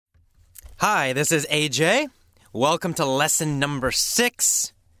Hi, this is AJ. Welcome to lesson number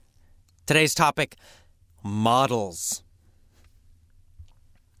 6. Today's topic, models.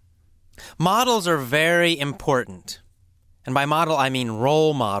 Models are very important. And by model, I mean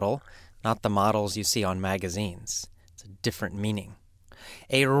role model, not the models you see on magazines. It's a different meaning.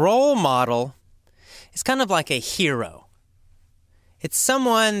 A role model is kind of like a hero. It's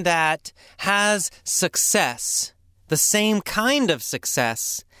someone that has success, the same kind of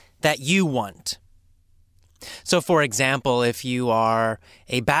success that you want. So, for example, if you are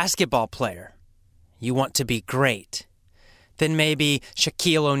a basketball player, you want to be great, then maybe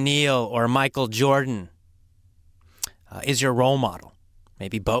Shaquille O'Neal or Michael Jordan is your role model,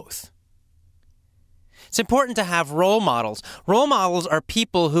 maybe both. It's important to have role models. Role models are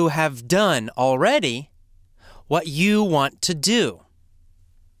people who have done already what you want to do.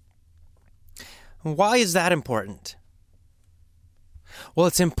 Why is that important? Well,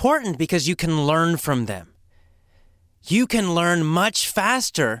 it's important because you can learn from them. You can learn much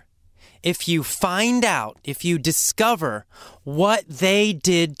faster if you find out, if you discover what they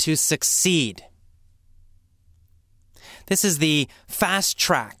did to succeed. This is the fast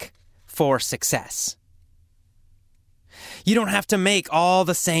track for success. You don't have to make all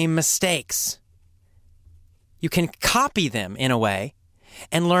the same mistakes. You can copy them in a way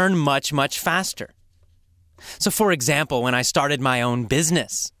and learn much, much faster. So, for example, when I started my own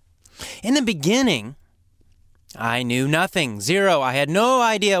business, in the beginning, I knew nothing, zero. I had no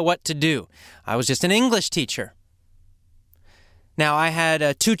idea what to do. I was just an English teacher. Now, I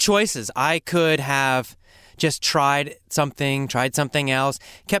had two choices. I could have just tried something else,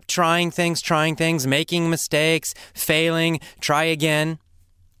 kept trying things, making mistakes, failing, try again.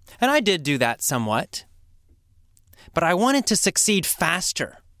 And I did do that somewhat. But I wanted to succeed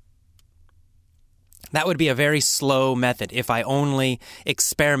faster. That would be a very slow method if I only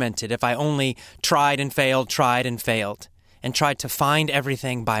experimented, if I only tried and failed, and tried to find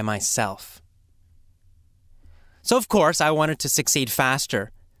everything by myself. So, of course, I wanted to succeed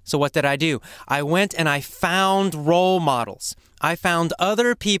faster. So what did I do? I went and I found role models. I found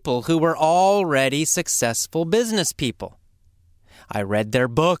other people who were already successful business people. I read their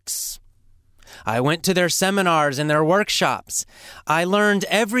books. I went to their seminars and their workshops. I learned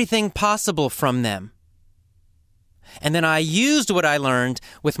everything possible from them. And then I used what I learned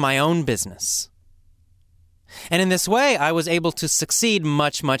with my own business. And in this way, I was able to succeed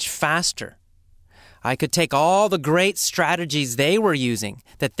much, much faster. I could take all the great strategies they were using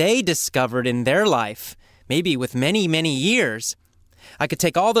that they discovered in their life, maybe with many, many years. I could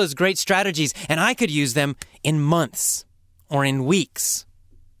take all those great strategies and I could use them in months or in weeks.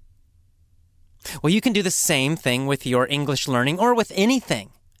 Well, you can do the same thing with your English learning or with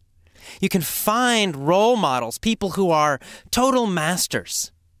anything. You can find role models, people who are total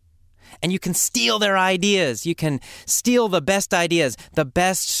masters, and you can steal their ideas. You can steal the best ideas, the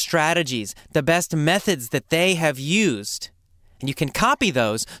best strategies, the best methods that they have used, and you can copy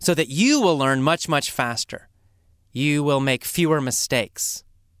those so that you will learn much, much faster. You will make fewer mistakes.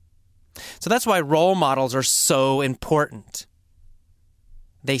 So that's why role models are so important.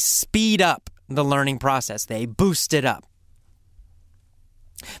 They speed up the learning process. They boost it up.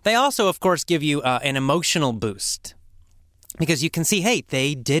 They also, of course, give you an emotional boost because you can see, hey,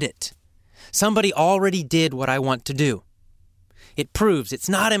 they did it. Somebody already did what I want to do. It proves it's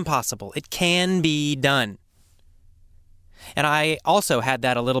not impossible. It can be done. And I also had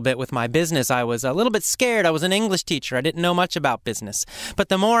that a little bit with my business. I was a little bit scared. I was an English teacher. I didn't know much about business. But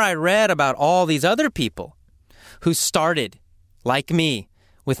the more I read about all these other people who started, like me,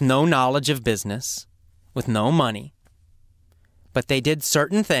 with no knowledge of business, with no money, but they did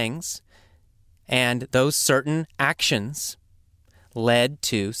certain things, and those certain actions led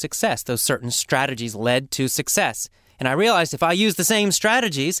to success. Those certain strategies led to success. And I realized if I use the same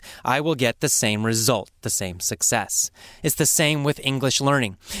strategies, I will get the same result, the same success. It's the same with English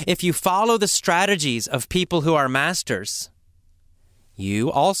learning. If you follow the strategies of people who are masters,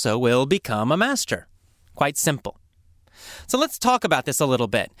 you also will become a master. Quite simple. So let's talk about this a little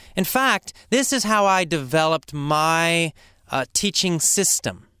bit. In fact, this is how I developed my teaching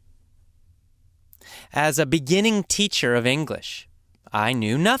system. As a beginning teacher of English, I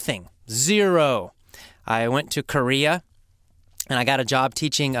knew nothing, zero. I went to Korea and I got a job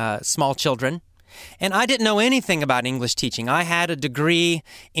teaching small children. And I didn't know anything about English teaching. I had a degree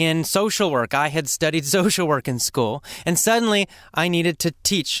in social work. I had studied social work in school. And suddenly I needed to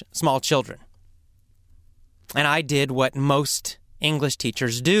teach small children. And I did what most English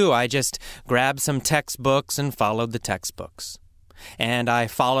teachers do. I just grabbed some textbooks and followed the textbooks. And I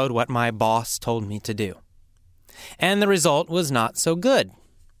followed what my boss told me to do. And the result was not so good.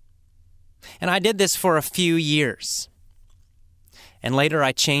 And I did this for a few years. And later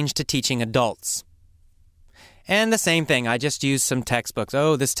I changed to teaching adults. And the same thing, I just used some textbooks.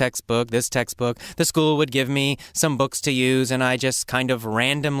 Oh, this textbook. The school would give me some books to use, and I just kind of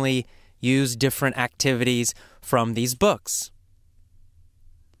randomly used different activities from these books.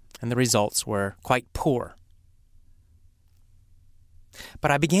 And the results were quite poor.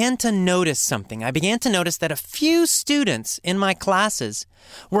 But I began to notice something. I began to notice that a few students in my classes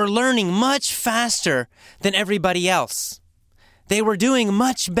were learning much faster than everybody else. They were doing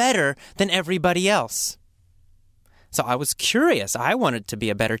much better than everybody else. So I was curious. I wanted to be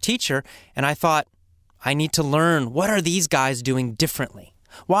a better teacher, and I thought, I need to learn, what are these guys doing differently?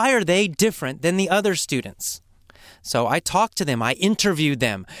 Why are they different than the other students? So I talked to them. I interviewed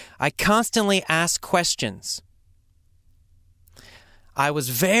them. I constantly asked questions. I was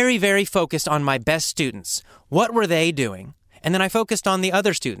very, very focused on my best students. What were they doing? And then I focused on the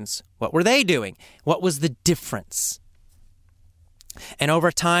other students. What were they doing? What was the difference? And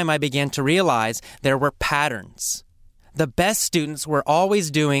over time, I began to realize there were patterns. The best students were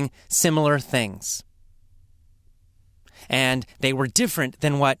always doing similar things. And they were different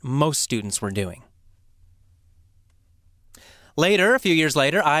than what most students were doing. Later, a few years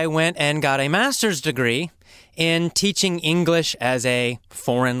later, I went and got a master's degree in teaching English as a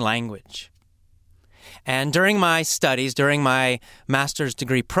foreign language. And during my studies, during my master's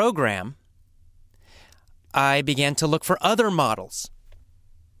degree program, I began to look for other models.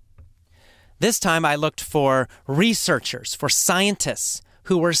 This time I looked for researchers, for scientists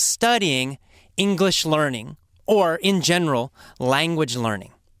who were studying English learning, or in general, language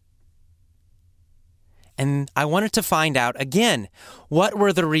learning. And I wanted to find out, again, what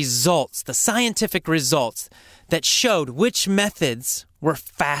were the results, the scientific results that showed which methods were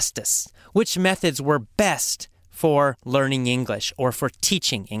fastest, which methods were best for learning English or for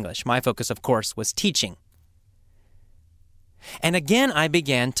teaching English. My focus, of course, was teaching. And again, I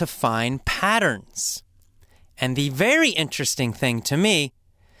began to find patterns. And the very interesting thing to me,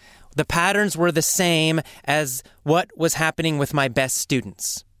 the patterns were the same as what was happening with my best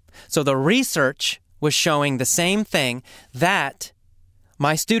students. So the research was showing the same thing that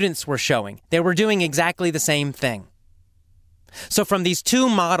my students were showing. They were doing exactly the same thing. So from these two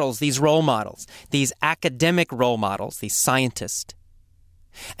models, these role models, these academic role models, these scientists,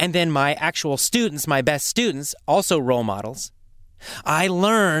 and then my actual students, my best students, also role models, I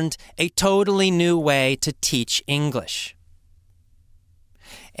learned a totally new way to teach English.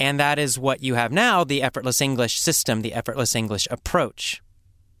 And that is what you have now, the effortless English system, the effortless English approach.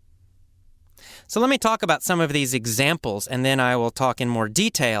 So let me talk about some of these examples, and then I will talk in more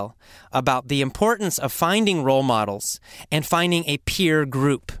detail about the importance of finding role models and finding a peer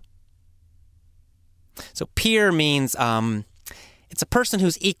group. So peer means it's a person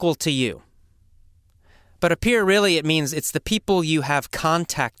who's equal to you. But a peer, really, it means it's the people you have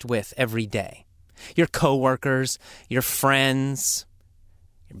contact with every day. Your coworkers, your friends,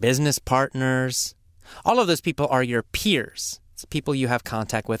 your business partners. All of those people are your peers. It's people you have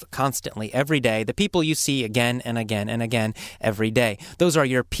contact with constantly every day, the people you see again and again and again every day. Those are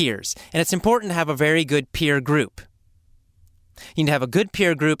your peers. And it's important to have a very good peer group. You need to have a good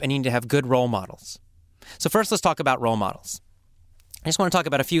peer group, and you need to have good role models. So first, let's talk about role models. I just want to talk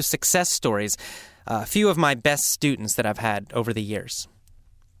about a few success stories, a few of my best students that I've had over the years.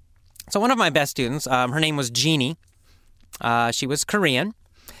 So one of my best students, her name was Jeannie. She was Korean,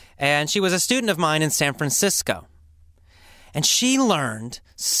 and she was a student of mine in San Francisco. And she learned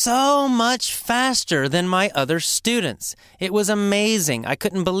so much faster than my other students. It was amazing. I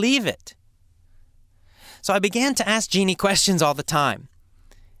couldn't believe it. So I began to ask Jeannie questions all the time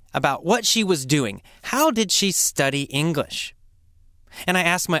about what she was doing. How did she study English? And I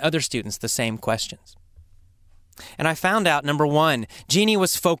asked my other students the same questions. And I found out, number one, Jeannie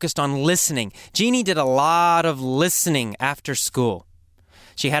was focused on listening. Jeannie did a lot of listening after school.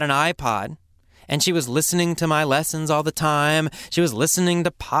 She had an iPod, and she was listening to my lessons all the time. She was listening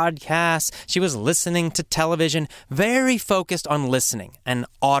to podcasts. She was listening to television. Very focused on listening, an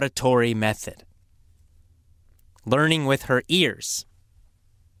auditory method. Learning with her ears.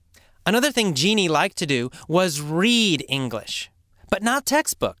 Another thing Jeannie liked to do was read English, but not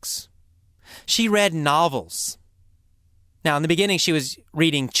textbooks. She read novels. Now, in the beginning, she was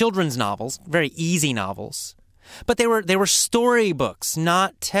reading children's novels, very easy novels, but they were storybooks,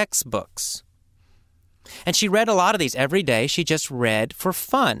 not textbooks. And she read a lot of these every day. She just read for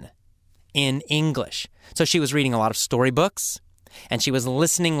fun in English. So she was reading a lot of storybooks, and she was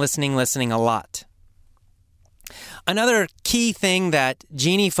listening a lot. Another key thing that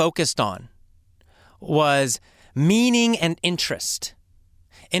Jeannie focused on was meaning and interest.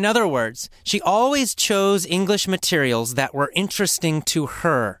 In other words, she always chose English materials that were interesting to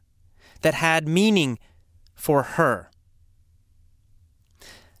her, that had meaning for her.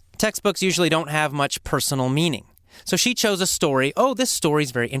 Textbooks usually don't have much personal meaning. So she chose a story. Oh, this story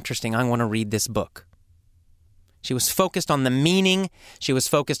is very interesting. I want to read this book. She was focused on the meaning. She was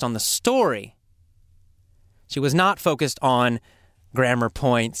focused on the story. She was not focused on grammar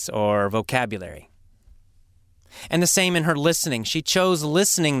points or vocabulary. And the same in her listening. She chose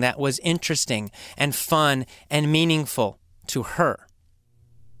listening that was interesting and fun and meaningful to her.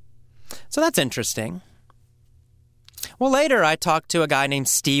 So that's interesting. Well, later I talked to a guy named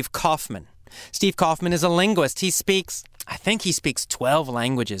Steve Kaufman. Steve Kaufman is a linguist. I think he speaks 12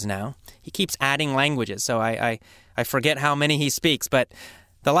 languages now. He keeps adding languages, so I forget how many he speaks. But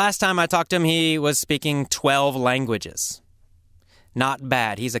the last time I talked to him, he was speaking 12 languages. Not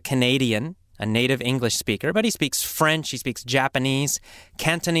bad. He's a Canadian, a native English speaker, but he speaks French, he speaks Japanese,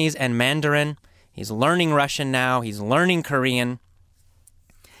 Cantonese, and Mandarin. He's learning Russian now. He's learning Korean.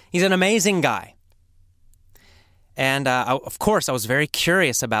 He's an amazing guy. And, of course, I was very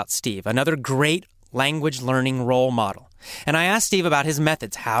curious about Steve, another great language learning role model. And I asked Steve about his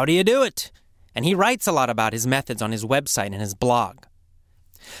methods. How do you do it? And he writes a lot about his methods on his website and his blog.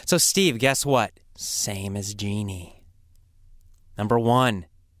 So Steve, guess what? Same as Jeannie. Number one,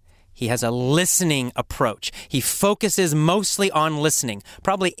 he has a listening approach. He focuses mostly on listening.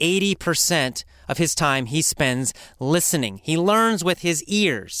 Probably 80% of his time he spends listening. He learns with his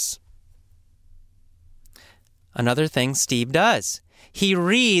ears. Another thing Steve does, he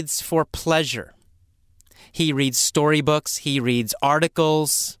reads for pleasure. He reads storybooks. He reads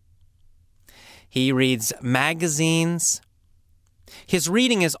articles. He reads magazines. His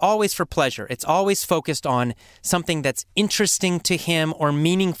reading is always for pleasure. It's always focused on something that's interesting to him or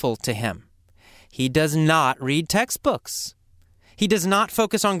meaningful to him. He does not read textbooks. He does not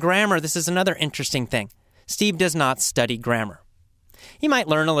focus on grammar. This is another interesting thing. Steve does not study grammar. He might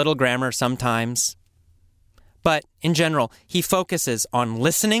learn a little grammar sometimes, but in general, he focuses on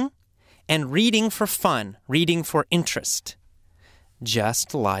listening and reading for fun, reading for interest.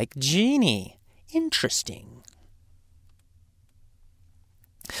 Just like Jeannie. Interesting.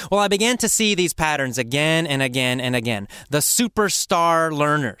 Well, I began to see these patterns again and again and again. The superstar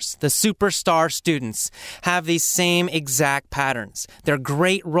learners, the superstar students have these same exact patterns. They're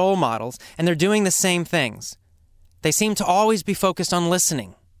great role models, and they're doing the same things. They seem to always be focused on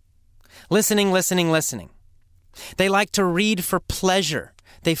listening. Listening, listening, listening. They like to read for pleasure.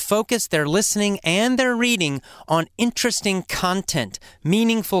 They focus their listening and their reading on interesting content,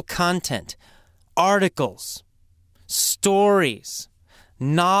 meaningful content, articles, stories,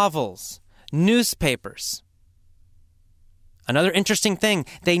 novels, newspapers. Another interesting thing,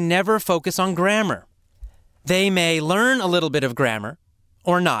 they never focus on grammar. They may learn a little bit of grammar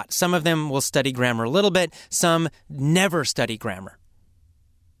or not. Some of them will study grammar a little bit. Some never study grammar.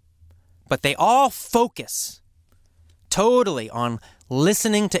 But they all focus totally on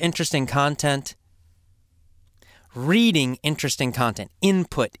listening to interesting content, reading interesting content.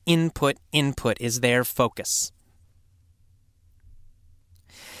 Input, input, input is their focus.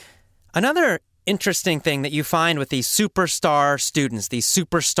 Another interesting thing that you find with these superstar students, these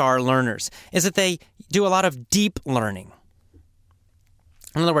superstar learners, is that they do a lot of deep learning.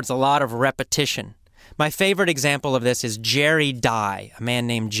 In other words, a lot of repetition. My favorite example of this is Jerry Dye, a man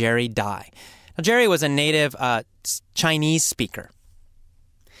named Jerry Dye. Now, Jerry was a native Chinese speaker,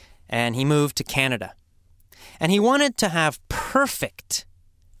 and he moved to Canada. And he wanted to have perfect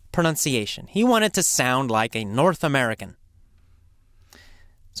pronunciation. He wanted to sound like a North American.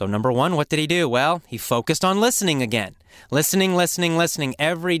 So number one, what did he do? Well, he focused on listening again. Listening, listening, listening.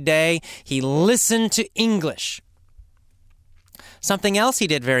 Every day he listened to English. Something else he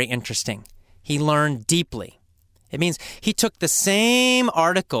did very interesting. He learned deeply. It means he took the same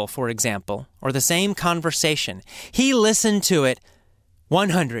article, for example, or the same conversation. He listened to it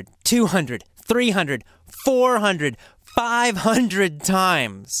 100, 200, 300, 400, 500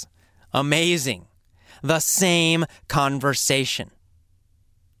 times. Amazing. The same conversation.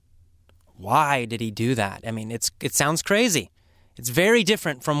 Why did he do that? I mean, it sounds crazy. It's very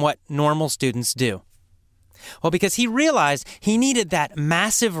different from what normal students do. Well, because he realized he needed that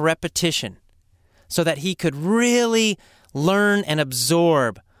massive repetition so that he could really learn and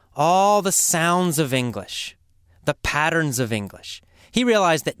absorb all the sounds of English, the patterns of English. He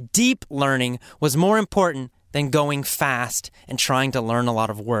realized that deep learning was more important than going fast and trying to learn a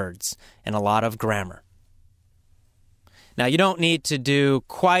lot of words and a lot of grammar. Now, you don't need to do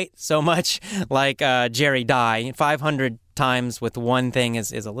quite so much like Jerry Dye. 500 times with one thing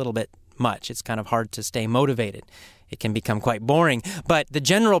is a little bit much. It's kind of hard to stay motivated It can become quite boring, but the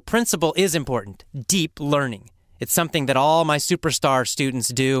general principle is important. Deep learning. It's something that all my superstar students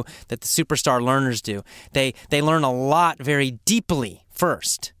do, that the superstar learners do. They learn a lot very deeply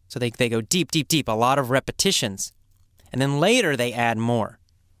first. So they go deep, deep, deep, a lot of repetitions. And then later they add more.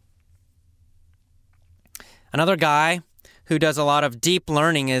 Another guy who does a lot of deep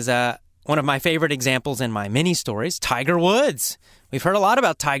learning is one of my favorite examples in my mini stories, Tiger Woods. We've heard a lot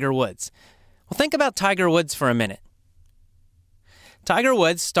about Tiger Woods. Well, think about Tiger Woods for a minute. Tiger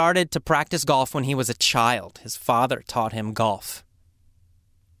Woods started to practice golf when he was a child. His father taught him golf.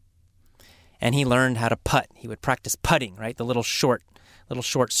 And he learned how to putt. He would practice putting, right? The little short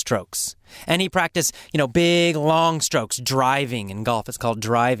strokes. And he practiced, big, long strokes, driving in golf. It's called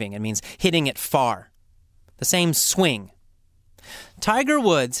driving. It means hitting it far. The same swing. Tiger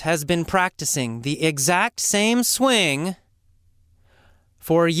Woods has been practicing the exact same swing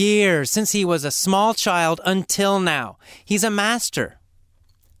for years, since he was a small child until now. He's a master,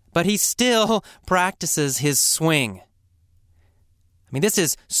 but he still practices his swing. This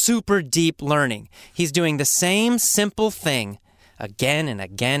is super deep learning. He's doing the same simple thing again and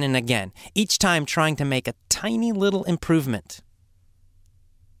again and again, each time trying to make a tiny little improvement.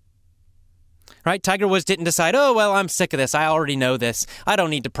 Right? Tiger Woods didn't decide, I'm sick of this. I already know this. I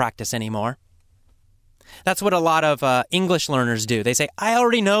don't need to practice anymore. That's what a lot of English learners do. They say, I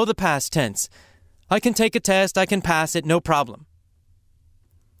already know the past tense. I can take a test. I can pass it. No problem.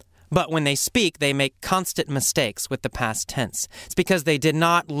 But when they speak, they make constant mistakes with the past tense. It's because they did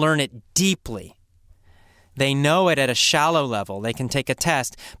not learn it deeply. They know it at a shallow level. They can take a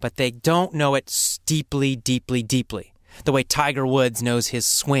test, but they don't know it deeply, deeply, deeply. The way Tiger Woods knows his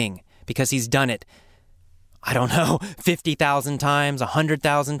swing, because he's done it, 50,000 times,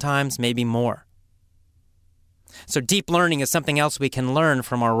 100,000 times, maybe more. So deep learning is something else we can learn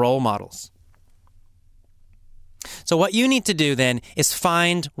from our role models. So what you need to do then is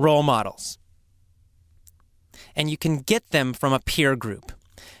find role models. And you can get them from a peer group.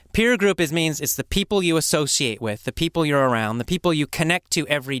 Peer group means it's the people you associate with, the people you're around, the people you connect to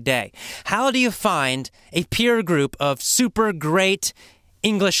every day. How do you find a peer group of super great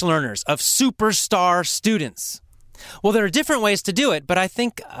English learners, of superstar students? Well, there are different ways to do it, but I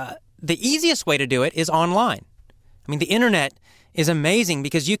think the easiest way to do it is online. The internet is amazing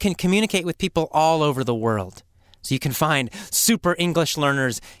because you can communicate with people all over the world. So you can find super English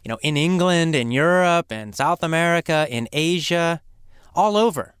learners, in England, in Europe, in South America, in Asia, all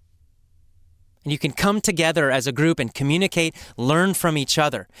over. And you can come together as a group and communicate, learn from each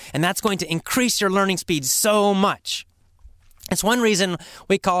other. And that's going to increase your learning speed so much. It's one reason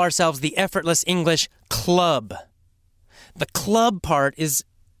we call ourselves the Effortless English Club. The club part is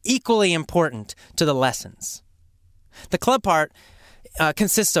equally important to the lessons. The club part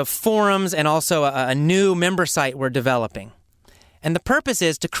consists of forums and also a new member site we're developing. And the purpose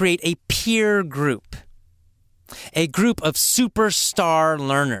is to create a peer group, a group of superstar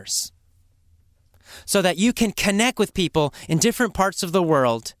learners, so that you can connect with people in different parts of the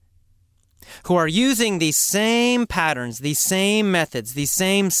world who are using these same patterns, these same methods, these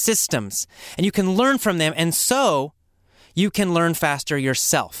same systems, and you can learn from them, and so you can learn faster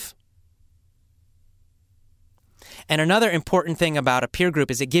yourself. And another important thing about a peer group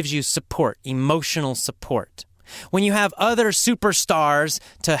is it gives you support, emotional support. When you have other superstars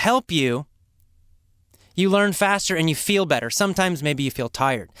to help you, you learn faster and you feel better. Sometimes maybe you feel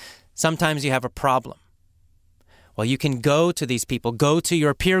tired. Sometimes you have a problem. Well, you can go to these people, go to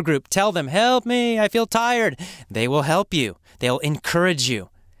your peer group, tell them, help me, I feel tired. They will help you. They'll encourage you.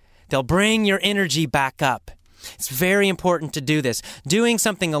 They'll bring your energy back up. It's very important to do this. Doing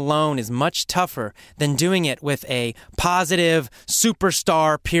something alone is much tougher than doing it with a positive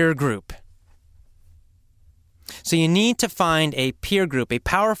superstar peer group. So you need to find a peer group, a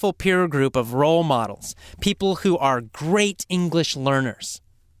powerful peer group of role models, people who are great English learners.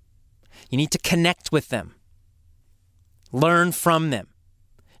 You need to connect with them. Learn from them.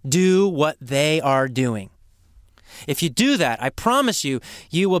 Do what they are doing. If you do that, I promise you,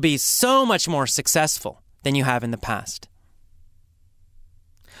 you will be so much more successful than you have in the past.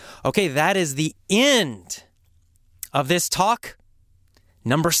 Okay, that is the end of this talk.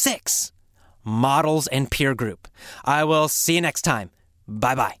 Number 6, models and peer group. I will see you next time.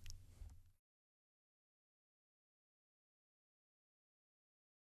 Bye-bye.